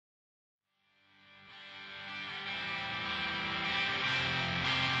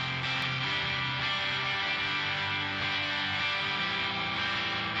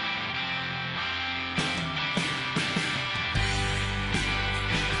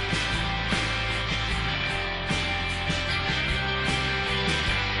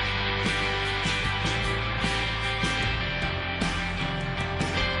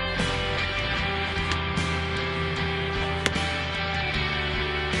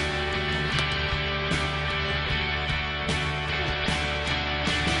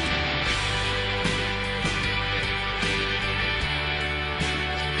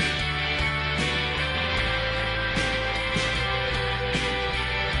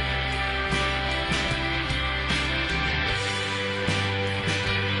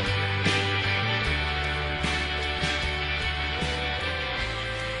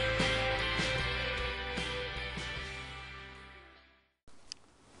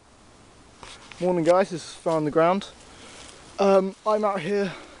Morning guys, this is Fire on the Ground. I'm out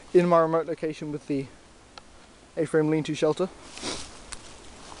here in my remote location with the A-frame lean-to shelter,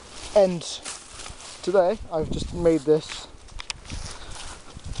 and today I've just made this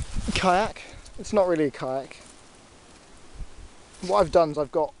kayak. It's not really a kayak. What I've done is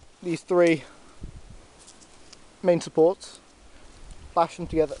I've got these three main supports, lashed them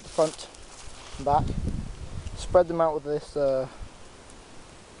together at the front and back, spread them out with this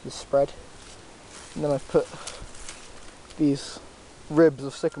spread, and then I've put these ribs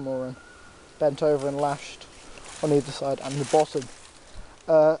of sycamore in, bent over and lashed on either side and the bottom.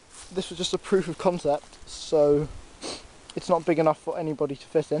 This was just a proof of concept, so it's not big enough for anybody to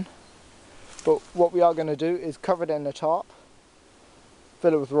fit in, but what we are going to do is cover it in a tarp,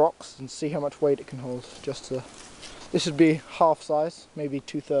 fill it with rocks and see how much weight it can hold. This would be half size, maybe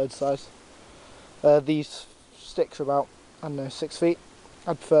 2/3 size. These sticks are about, I don't know, 6 feet.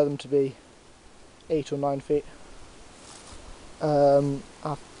 I'd prefer them to be 8 or 9 feet.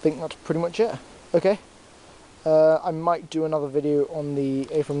 I think that's pretty much it. Okay, I might do another video on the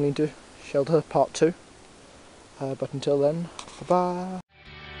A-frame lean-to shelter part 2, but until then, bye bye.